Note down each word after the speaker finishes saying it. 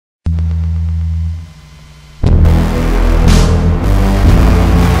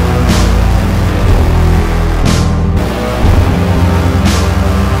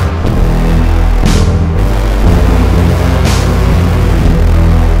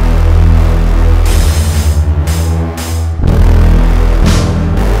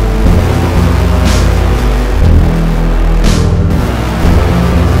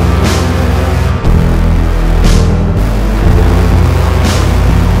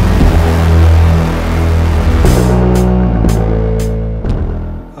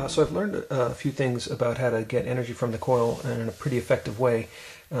So I've learned a few things about how to get energy from the coil in a pretty effective way.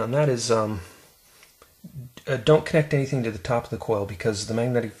 That is, don't connect anything to the top of the coil, because the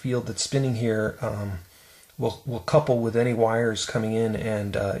magnetic field that's spinning here will couple with any wires coming in,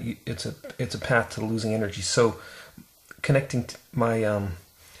 and it's a path to losing energy. So connecting my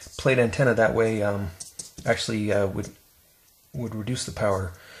plate antenna that way actually would reduce the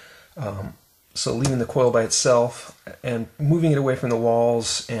power. So leaving the coil by itself and moving it away from the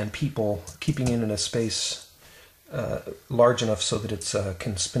walls and people, keeping it in a space large enough so that it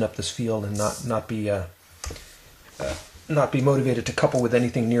can spin up this field and not be motivated to couple with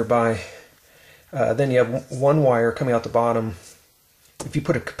anything nearby. Then you have one wire coming out the bottom. If you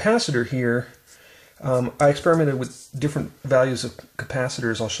put a capacitor here, I experimented with different values of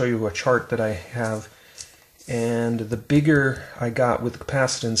capacitors. I'll show you a chart that I have. And the bigger I got with the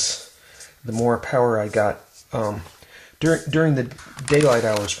capacitance, the more power I got during the daylight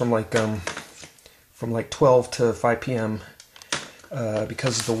hours, from like 12 to 5 p.m.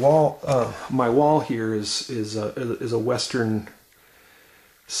 Because the wall, my wall here is a western,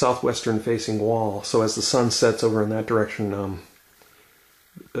 southwestern facing wall. So as the sun sets over in that direction,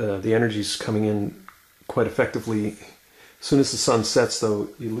 the energy's coming in quite effectively. As soon as the sun sets, though,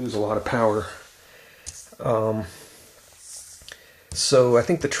 you lose a lot of power. So I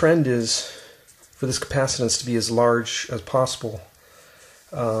think the trend is for this capacitance to be as large as possible,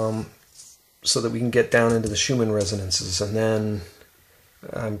 so that we can get down into the Schumann resonances, and then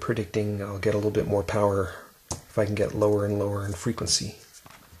I'm predicting I'll get a little bit more power if I can get lower and lower in frequency.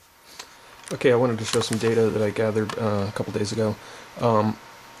 Okay, I wanted to show some data that I gathered a couple days ago. On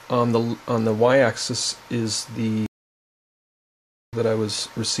the y-axis is the that I was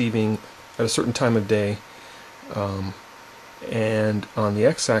receiving at a certain time of day, and on the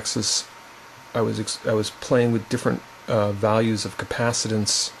x-axis I was playing with different values of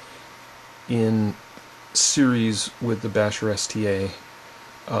capacitance in series with the Bashar STA,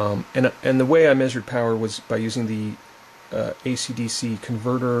 and the way I measured power was by using the AC/DC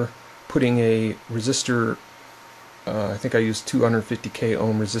converter, putting a resistor. I think I used 250k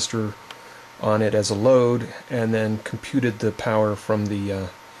ohm resistor on it as a load, and then computed the power from the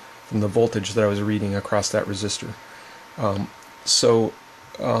voltage that I was reading across that resistor.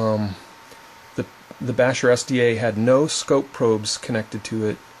 The Bashar STA had no scope probes connected to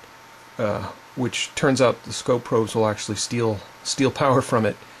it, which turns out the scope probes will actually steal power from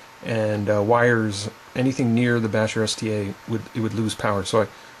it, and wires, anything near the Bashar STA would lose power. So I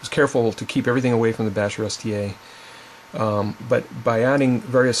was careful to keep everything away from the Bashar STA. But by adding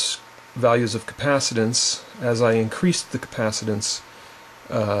various values of capacitance, as I increased the capacitance,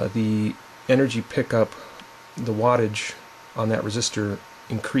 the energy pickup, the wattage on that resistor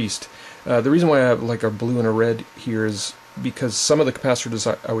increased. The reason why I have like a blue and a red here is because some of the capacitors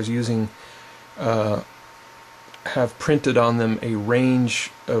I was using have printed on them a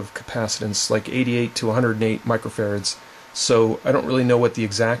range of capacitance, like 88 to 108 microfarads. So I don't really know what the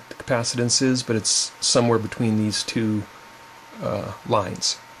exact capacitance is, but it's somewhere between these two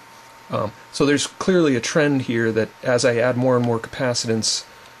lines. So there's clearly a trend here that as I add more and more capacitance,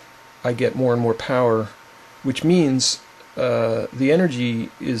 I get more and more power, which means the energy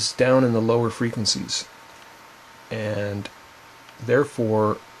is down in the lower frequencies, and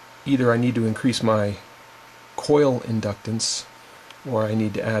therefore either I need to increase my coil inductance or I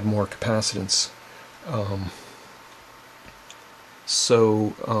need to add more capacitance.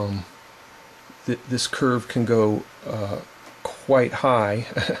 This curve can go quite high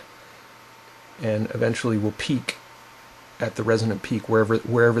and eventually will peak at the resonant peak,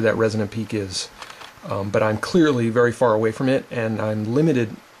 wherever that resonant peak is. But I'm clearly very far away from it, and I'm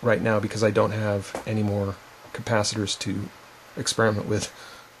limited right now because I don't have any more capacitors to experiment with.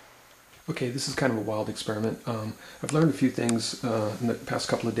 Okay, this is kind of a wild experiment. I've learned a few things in the past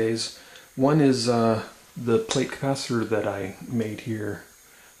couple of days. One is the plate capacitor that I made here.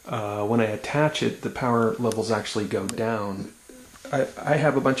 When I attach it, the power levels actually go down. I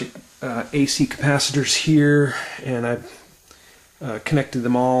have a bunch of AC capacitors here, and I've connected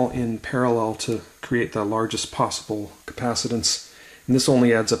them all in parallel to create the largest possible capacitance. And this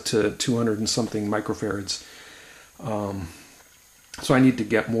only adds up to 200 and something microfarads. So I need to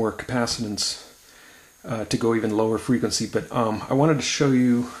get more capacitance to go even lower frequency. But I wanted to show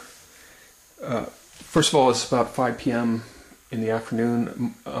you, first of all, it's about 5 p.m. in the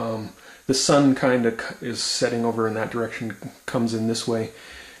afternoon. The sun kind of is setting over in that direction, comes in this way.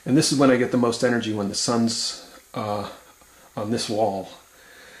 And this is when I get the most energy, when the sun's on this wall,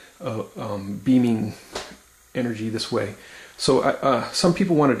 beaming energy this way. So some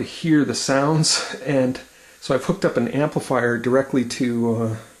people wanted to hear the sounds, and so I've hooked up an amplifier directly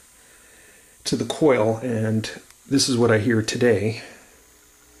to to the coil, and this is what I hear today.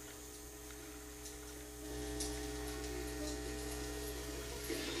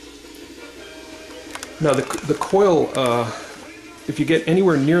 Now the coil, if you get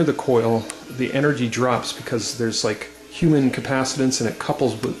anywhere near the coil, the energy drops because there's like human capacitance and it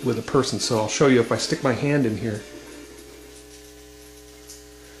couples with a person. So I'll show you if I stick my hand in here,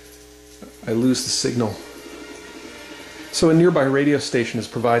 I lose the signal. So a nearby radio station is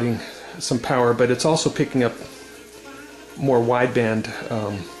providing some power, but it's also picking up more wideband.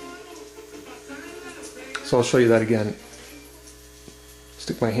 So I'll show you that again.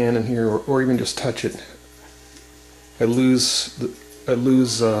 Stick my hand in here, or even just touch it. I lose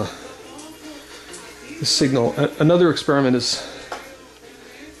the signal. Another experiment is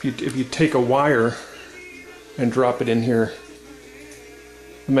if you take a wire and drop it in here,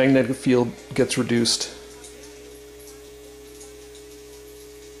 the magnetic field gets reduced.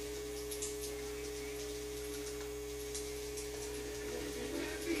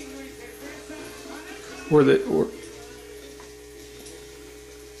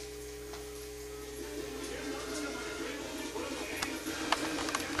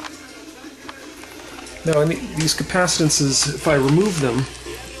 Now, in these capacitances, if I remove them,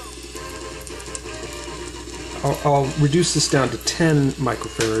 I'll reduce this down to 10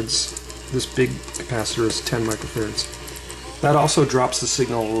 microfarads. This big capacitor is 10 microfarads. That also drops the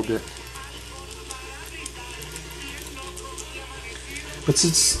signal a little bit. But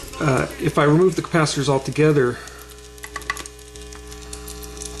since if I remove the capacitors altogether,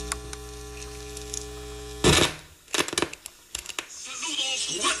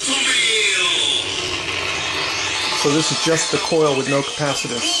 so this is just the coil with no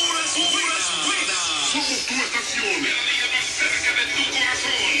capacitance.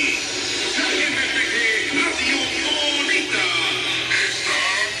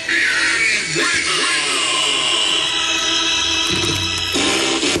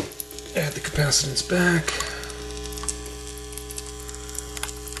 Add the capacitance back.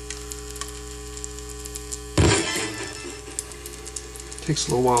 Takes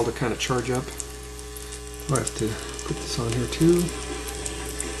a little while to kind of charge up. I have to put this on here too.